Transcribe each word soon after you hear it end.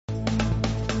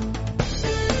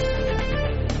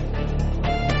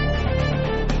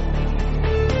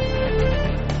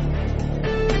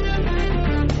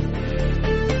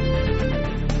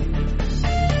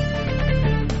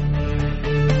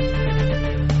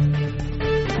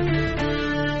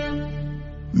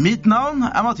Mitt navn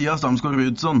Mathias Damsgaard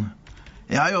Rudson.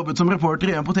 Jeg har jobbet som reporter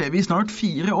i på TV i snart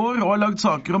 4 år og har lagd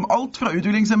saker om alt fra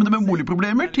utviklingshemmede med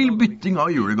boligproblemer til bytting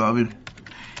av julegaver.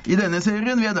 I denne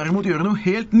serien vil jeg derimot gjøre noe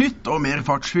helt nytt og mer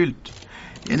fartsfylt.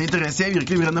 En interesse jeg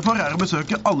virkelig brenner for å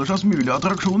besøke alle slags mulige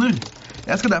attraksjoner.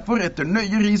 Jeg skal derfor etter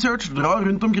nøye research dra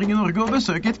rundt omkring i Norge og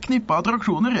besøke et knippe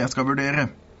attraksjoner jeg skal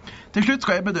vurdere. Til slutt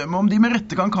skal jeg bedømme om de med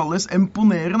rette kan kalles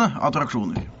imponerende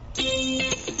attraksjoner.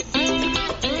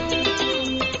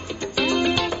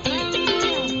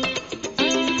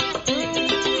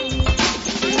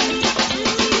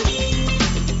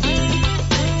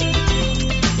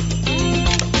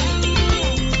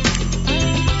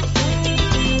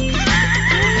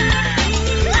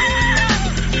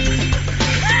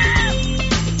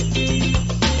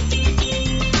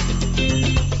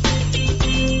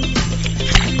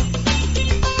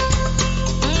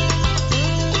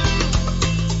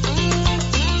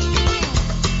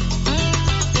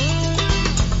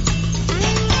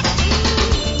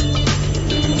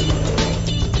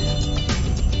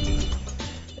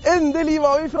 Endelig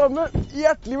var vi fremme.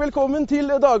 Hjertelig velkommen til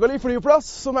Dagali flyplass,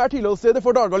 som tilholdsstedet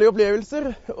for Dagali opplevelser.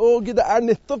 Og det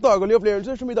nettopp Dagali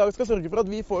opplevelser som i dag skal sørge for at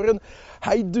vi får en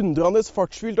heidundrende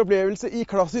fartsfylt opplevelse i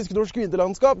klassisk norsk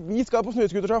vinterlandskap. Vi skal på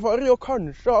snøskutersafari, og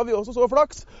kanskje har vi også så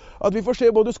flaks at vi får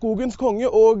se både skogens konge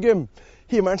og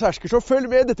himmelens hersker. Så følg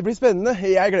med, dette blir spennende.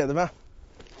 Jeg gleder meg.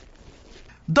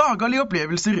 Dagali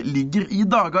opplevelser ligger i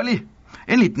Dagali.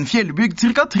 En liten fjellbygd,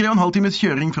 ca. 3,5 times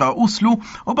kjøring fra Oslo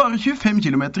og bare 25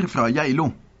 km fra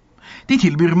Geilo. De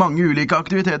tilbyr mange ulike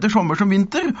aktiviteter sommer som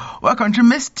vinter, og kanskje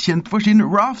mest kjent for sin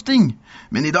rafting.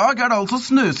 Men i dag det altså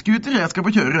snøskuter jeg skal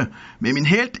få kjøre, med min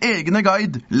helt egne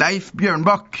guide, Leif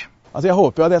Bjørnbakk. Altså jeg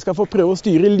håper at jeg skal få prøve å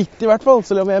styre litt i hvert fall,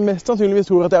 selv om jeg mest sannsynligvis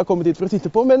tror at jeg har kommet hit for å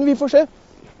sitte på, men vi får se.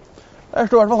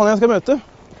 Der står i hvert fall han jeg skal møte.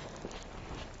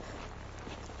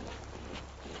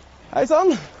 Hei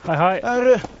sann!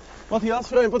 Hei. Mathias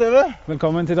fra på TV.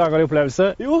 Velkommen til Dagali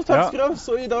opplevelser. Jo, takk skal du ha.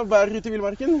 Så i dag bærer ut i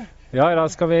Villmarken. Ja, i dag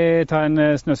skal vi ta en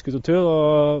snøskutertur,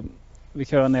 og vi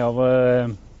kjører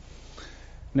nedover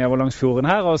langs fjorden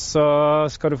her, og så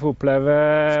skal du få oppleve...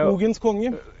 Skogens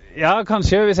konge. Ja,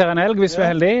 kanskje vi ser en elg hvis vi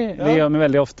er heldige. Det gjør vi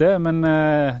veldig ofte, men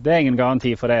det ingen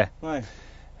garanti for det. Nei.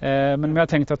 Men vi har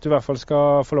tenkt at du i hvert fall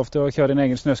skal få lov til å kjøre din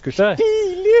egen snøskuter.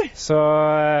 Stilig! Så...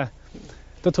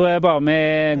 Da tror jeg bare vi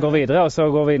går videre, og så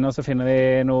går vi inn og så finner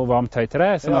vi noe varmt tøy til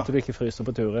deg, sånn at du ikke fryser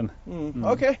på turen.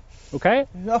 Ok. Ok?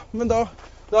 Ja, men da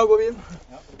går vi inn.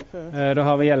 Da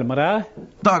har vi hjelmer der.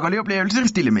 Dagali opplevelser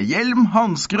stiller med hjelm,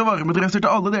 hansker og varmedresser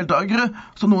til alle deltakere,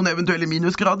 så noen eventuelle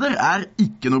minusgrader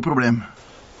ikke noe problem.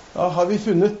 Da har vi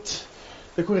funnet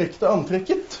det korrekte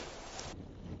antrekket.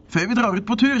 Før vi drar ut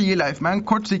på tur, gir Leif meg en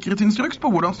kort sikkerhetsinstruks på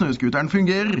hvordan snøskuteren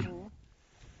fungerer.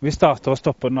 Vi starter og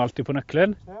stopper den alltid på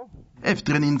nøkkelen.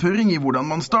 Efter en innføring i hvordan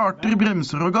man starter,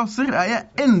 bremser og gasser, jeg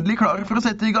endelig klar for å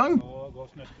sette i gang.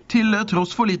 Til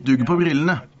tross for litt dugg på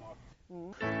brillene.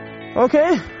 Ok,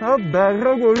 da bærer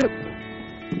av gårde.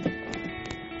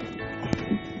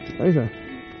 Skal vi se.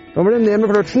 Da var det ned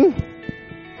med kløtsjen.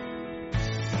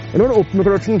 Eller var det opp med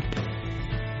kløtsjen?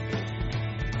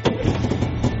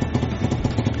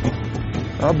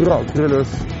 Ja, braker det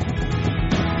løs.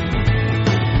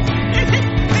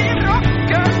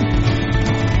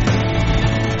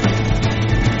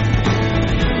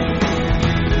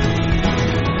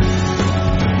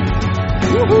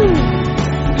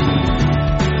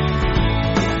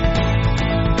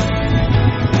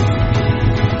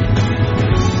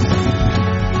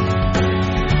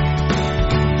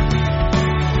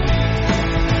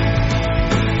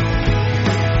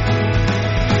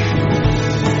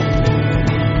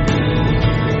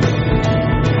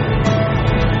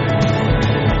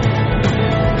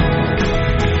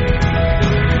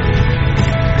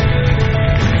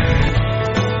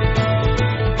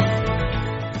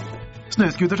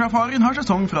 Snøskutersafarien har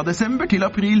sesong fra desember til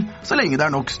april, så lenge det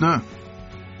nok snø.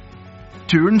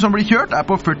 Turen som blir kjørt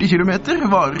på 40 km,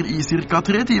 varer i ca.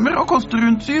 3 timer og koster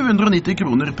rundt 790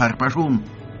 kroner per person.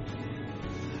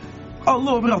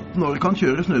 Alle over 18 år kan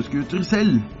kjøre snøskuter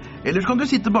selv, ellers kan du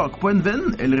sitte bak på en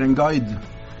venn eller en guide.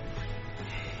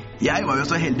 Jeg var jo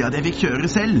så heldig at jeg fikk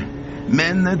kjøre selv,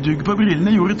 men dugg på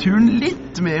brillene gjorde turen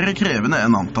litt mer krevende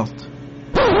enn antatt.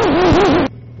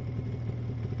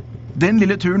 Den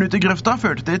lille turen ut i grøfta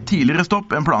førte til et tidligere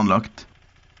stopp enn planlagt.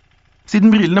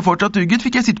 Siden brillene fortsatt dugget,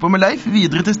 fikk jeg sitte på med Leif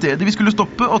videre til stedet vi skulle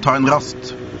stoppe og ta en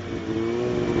rast.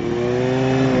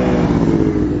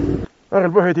 Det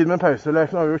vel på høy tid med en pause, Leif.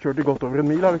 Nå har vi jo kjørt i godt over 1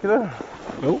 mil, har vi ikke det?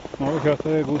 Jo, nå har vi kjørt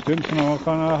en god stund, så nå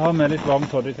kan jeg ha med litt varm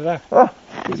toddy til deg. Ja,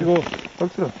 Vær så god.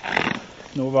 takk skal du ha.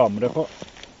 Noe varme det på.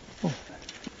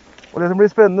 Og det som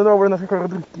blir spennende nå, hvordan jeg skal klare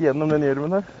å drikke gjennom den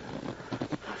hjelmen her.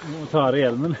 Nå tar jeg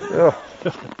hjelmen. Ja.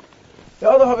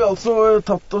 Ja, da har vi altså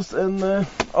tatt oss en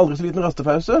aldri så liten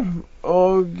rastepause.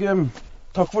 Og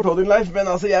takk for tålen, Leif. Men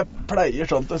altså, jeg pleier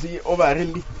sant å si å være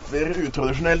litt mer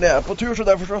utradisjonell når jeg er på tur, så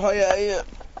derfor så har jeg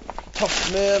tatt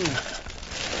med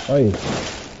Oi.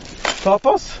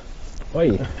 tapas. Oi.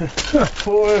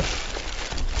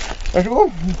 Vær så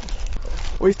god.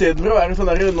 Og i stedet for å være sånn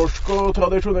der norsk og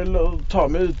tradisjonell og ta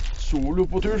med solo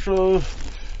på tur,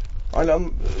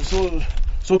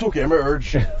 så tok jeg med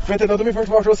Urge. For jeg tenkte at om vi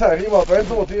først var så sære i matveien,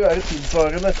 så måtte vi være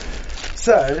tilsvarende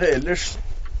sære ellers.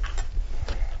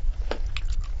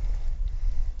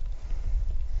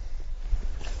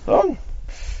 Sånn.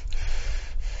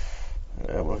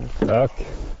 Takk.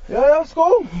 Ja,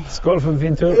 skål. Skål for en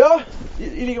fin tur. Ja,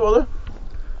 i like måte.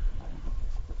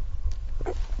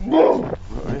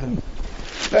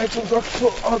 Nei, som sagt, så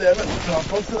hadde jeg med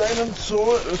tapas til deg, men så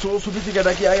fikk jeg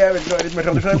det ikke. Jeg er veldig litt mer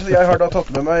tradisjonell, så jeg har da tatt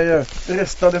med meg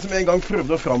resten av det som en gang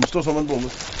prøvde å framstå som en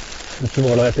bonus. Du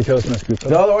måler etter kjøres med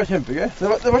skuter? Ja, det var kjempegøy. Det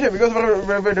var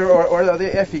kjempegøy.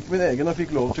 Jeg fikk min egen og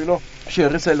fikk lov til å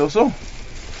kjøre selv også.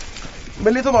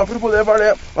 Men litt sånn apropos det, var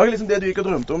det liksom det du ikke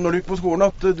drømte om når du gikk på skolen,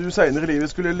 at du senere i livet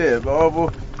skulle leve av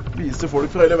å vise folk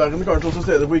fra hele verden, kanskje også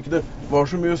steder hvor ikke det var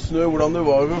så mye snø, hvordan det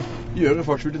var å gjøre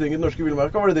fartsfylte ting i den norske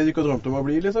villmarka. Var det det du ikke drømte om å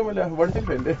bli, liksom, eller var det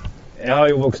tilfeldig? Jeg har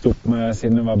jo vokst opp med,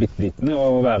 siden jeg var bitteliten,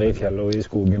 å være i fjellet og i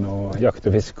skogen og jakte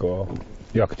og fiske og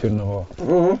jakthunder og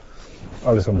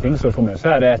alle sånne ting. Så for meg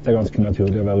så er det ganske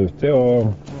naturlig å være ute, og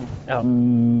jeg har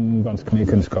ganske mye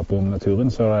kunnskap om naturen,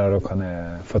 så da kan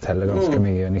jeg fortelle ganske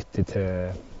mye nyttig til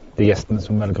de gjestene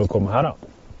som velger å komme her da.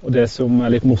 Og det som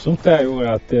er litt morsomt er jo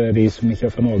at de som ikke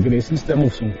er fra Norge, de synes det er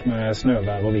morsomt med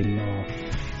snøvær og vind og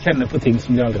kjenne på ting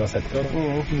som de aldri har sett før.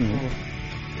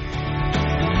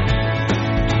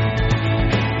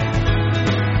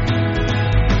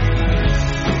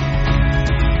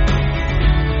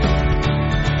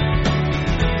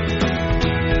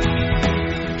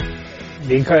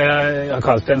 Jeg har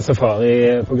kalt det en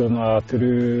safari på grunn av at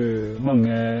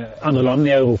mange andre land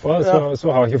i Europa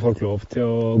så har ikke folk lov til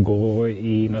å gå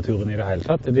i naturen i det hele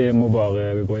tatt. De må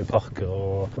bare gå i parker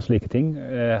og slike ting.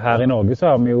 Her i Norge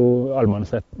så har vi jo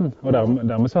allemannsretten, og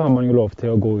dermed så har man jo lov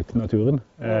til å gå ut i naturen.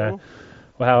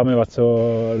 Og her har vi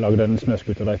laget en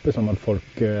snøskuterløype, sånn at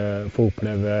folk får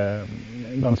oppleve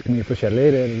ganske mye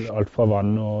forskjellig. Det er alt fra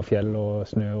vann og fjell og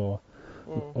snø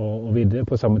og vidde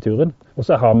på samme turen. Og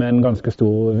så har vi en ganske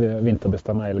stor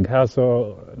vinterbestand av elg her, så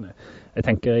jeg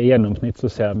tenker i gjennomsnitt så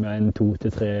ser vi 2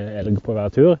 til 3 elg på hver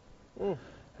tur.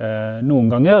 Noen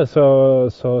ganger så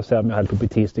ser vi helt opp i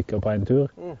 10 stykker på en tur,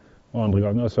 og andre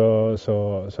ganger så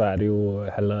er det jo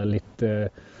heller litt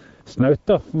snaut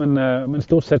da, men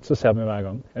stort sett så ser vi hver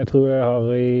gang. Jeg tror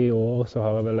i år så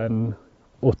har jeg vel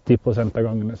 80% av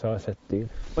gangene så har jeg sett dyr.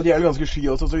 Og de er jo ganske sky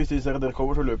også, så hvis de ser at dere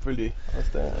kommer, så løper vel de?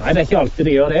 Nei, det er ikke alltid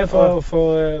de gjør det,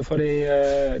 for de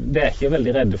er ikke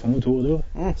veldig redde for motordur.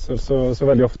 Så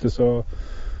veldig ofte så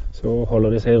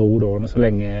holder de seg i ro da, så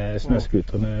lenge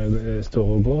snøskuterne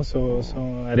står og går, så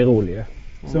er de rolige.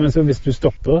 Men så hvis du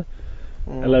stopper,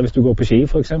 eller hvis du går på ski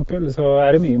for eksempel, så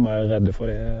er de mye mer redde for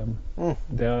det.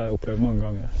 Det har jeg opplevd mange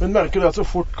ganger. Men merker du at så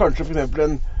fort kanskje for eksempel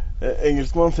en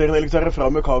engelskmann ser en elg tar fra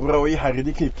med kamera og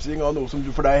iherdig knipsing av noe som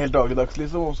du for deg er helt dagligdags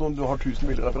liksom, og som du har 1000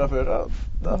 bilder av fra før?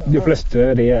 De fleste,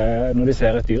 når de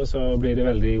ser et dyr, så blir de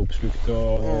veldig oppslukt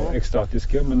og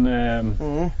ekstatiske, men...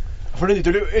 For det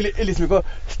nytter jo liksom ikke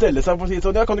å stelle seg på å si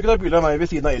sånn, ja, kan du ikke ta bilder av meg ved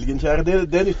siden av elgen, kjære?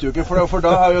 Det nytter jo ikke, for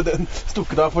da har jo den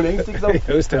stukket av for lengst, ikke sant?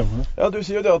 Ja, det stemmer. Ja, du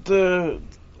sier jo det at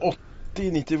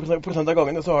 80-90% av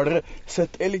gangene så har dere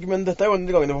sett elg, men dette er jo en av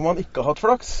de gangene hvor man ikke har hatt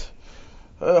flaks.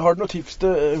 Har du noen tips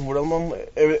til hvordan man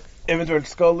eventuelt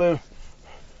skal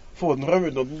få den frem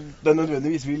uten at den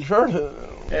nødvendigvis vil selv?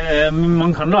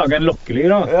 Man kan lage en lokkelyd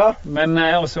da, ja. Men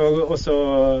også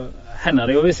hender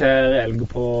det jo vi ser elg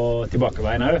på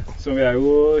tilbakeveien her, så vi har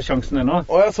jo sjansen ennå.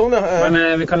 Ja, sånn, ja.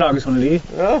 Men vi kan lage sånn lyd.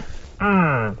 Ja.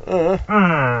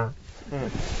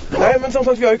 Nei, men som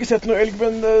sagt, vi har jo ikke sett noe elg,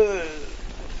 men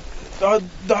det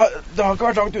har ikke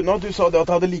vært langt unna at du sa det at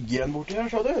det hadde ligget igjen borti her,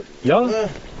 sa du? Ja,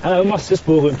 her er jo masse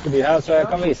spor rundt forbi her, så jeg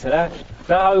kan vise deg.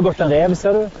 Der har jo gått en rev,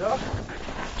 ser du? Ja.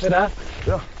 Se der.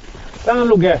 Ja. Der har han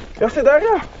ligget. Ja, se der,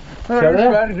 ja. Her er det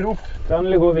svær grop. Der han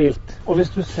ligger hvilt. Og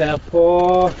hvis du ser på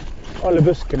alle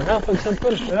buskene her, for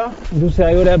eksempel, du ser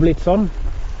jo det er blitt sånn.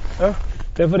 Ja.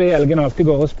 Det er fordi elgen alltid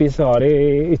går og spiser av de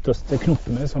ytterste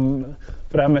knoppene,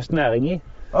 for det er mest næring i.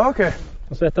 Ah, ok.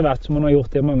 Og så etter hvert som man har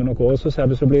gjort det i mange nok år,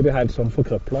 så blir det helt sånn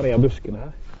forkrøplet, de her buskene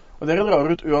her. Og dere drar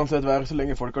ut uansett vær, så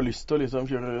lenge folk har lyst til å liksom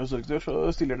kjøre søketur,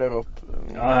 så stiller dere opp.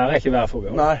 Ja, her er ikke vær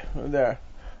forbi. Nei, det er.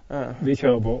 Vi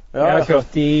kjører på. Ja. Jeg har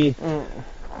kjørt i...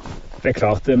 Det er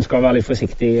klart, en skal være litt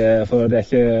forsiktig, for det er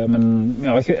ikke... Men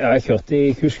jeg har kjørt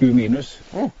i 27 minus.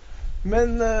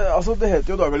 Men altså, det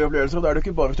heter jo Dagalige opplevelser, og det er det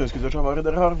ikke bare snøscootersafari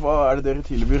dere har. Hva er det dere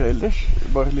tilbyr ellers?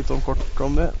 Bare litt sånn kort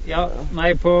om det. Ja,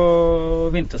 nei, på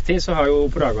vinterstid så har jo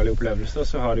på Dagalige opplevelser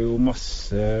så har det jo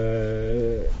masse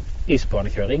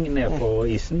isbanekjøring ned på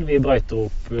isen. Vi brøyter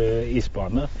opp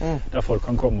isbaner der folk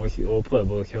kan komme og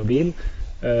prøve å kjøre bil.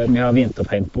 Vi har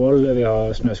vinterpaintball, vi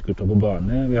har snøscooter på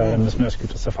bane, vi har denne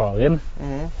snøscootersafarien.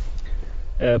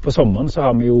 På sommeren så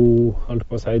har vi jo, holdt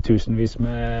på å si, tusenvis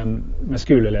med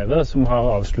skoleelever som har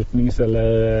avslutnings-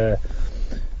 eller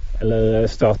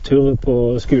starttur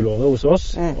på skoleåret hos oss.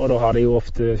 Og da har de jo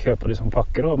ofte, kjøper de sånn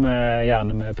pakke da,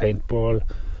 gjerne med paintball,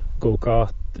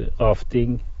 go-kart,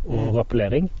 rafting og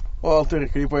rappellering. Og alt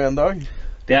rekker de på en dag?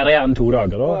 Det er det gjerne 2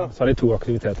 dager da, så har de 2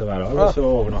 aktiviteter hver dag, og så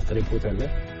overnatter de på hotellet.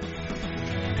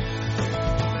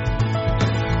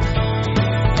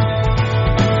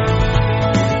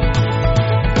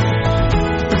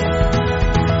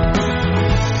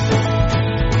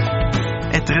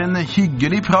 Etter en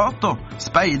hyggelig prat og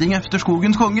speiding efter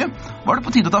skogens konge, var det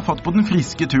på tide å ta fatt på den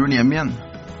friske turen hjem igjen.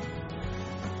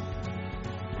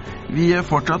 Vi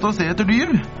fortsatte å se etter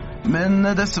dyr, men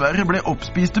dessverre ble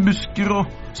oppspiste busker og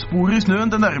spor i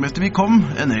snøen det nærmeste vi kom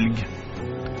en elg.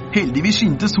 Heldigvis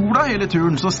skinte sola hele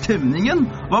turen, så stemningen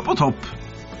var på topp.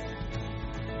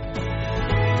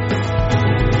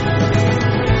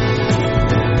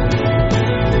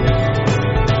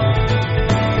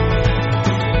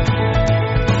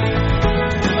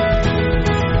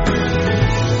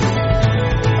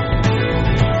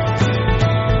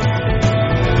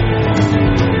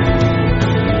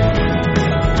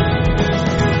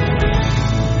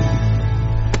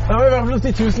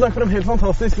 Tusen takk for en helt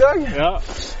fantastisk dag.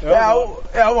 Jeg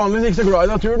er jo vanligvis ikke så glad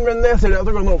i naturen, men jeg ser det at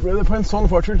du kan oppleve det på en sånn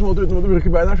fartsfylt måte uten å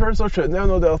bruke beina selv, så skjønner jeg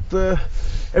nå det at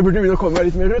jeg burde begynne å komme meg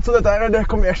litt mer ut, så det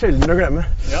kommer jeg sjelden til å glemme.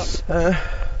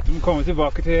 Du må komme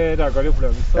tilbake til Dagalige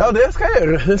opplevelser. Ja, det skal jeg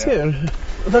gjøre.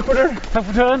 Takk for turen. Takk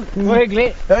for turen, det var hyggelig.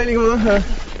 Ja, i like måte.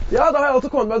 Ja, da har jeg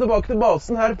altså kommet meg tilbake til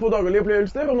basen her på Dagalige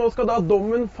opplevelser, og nå skal da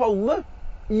dommen falle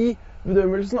i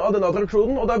bedømmelsen av denne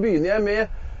attraksjonen, og da begynner jeg med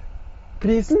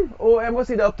prisen, og jeg må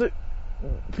si det at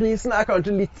prisen er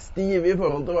kanskje litt stiv i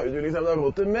forhold til hva utviklingshemmede har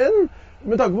råd til, men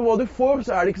med tanke på hva du får,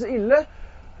 så er det ikke så ille.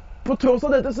 På tross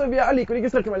av dette så vil jeg allikevel ikke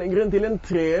strekke meg lenger enn til en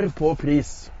 3er på pris.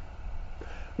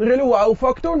 Når det gjelder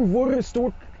wow-faktoren, hvor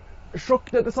stort sjokk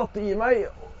dette satte i meg,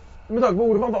 med tanke på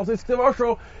hvor fantastisk det var,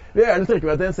 så vil jeg gjerne strekke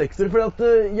meg til en 6er, for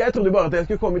jeg trodde bare at jeg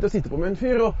skulle komme hit og sitte på med en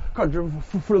fyr, og kanskje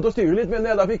få lov til å styre litt, men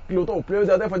jeg da fikk lov til å oppleve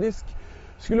det at jeg faktisk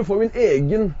skulle få min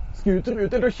egen scooter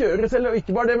ut til å kjøre selv, og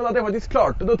ikke bare det, men at jeg faktisk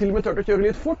klarte det, og til og med tørte å kjøre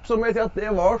litt fort, så må jeg si at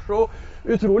det var så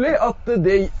utrolig at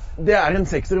det er en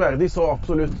 6er verdig, så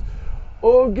absolutt.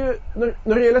 Og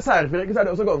når det gjelder særpreget, så er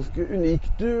det også ganske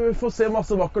unikt. Du får se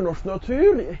masse vakker norsk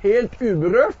natur, helt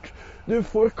uberørt. Du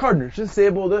får kanskje se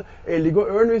både elg og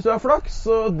ørn hvis du har flaks,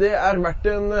 så det er verdt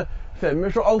en 5er,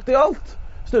 så alt i alt.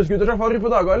 Snøscootersafari på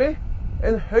Dagalie,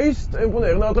 en høyst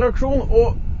imponerende attraksjon,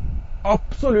 og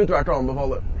absolutt verdt å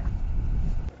anbefale.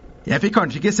 Jeg fikk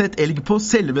kanskje ikke sett elg på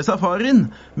selve safarien,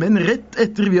 men rett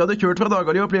etter vi hadde kjørt fra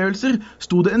Dagalige opplevelser,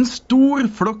 sto det en stor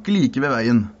flokk like ved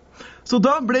veien. Så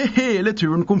da ble hele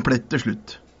turen komplett til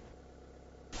slutt.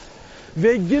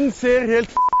 Veggen ser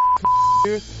helt ut.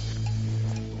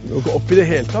 Du går ikke opp i det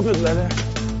hele tatt, vet du det?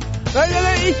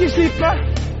 Nei, ikke slipp meg!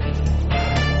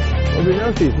 Nå begynner jeg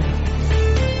å slite.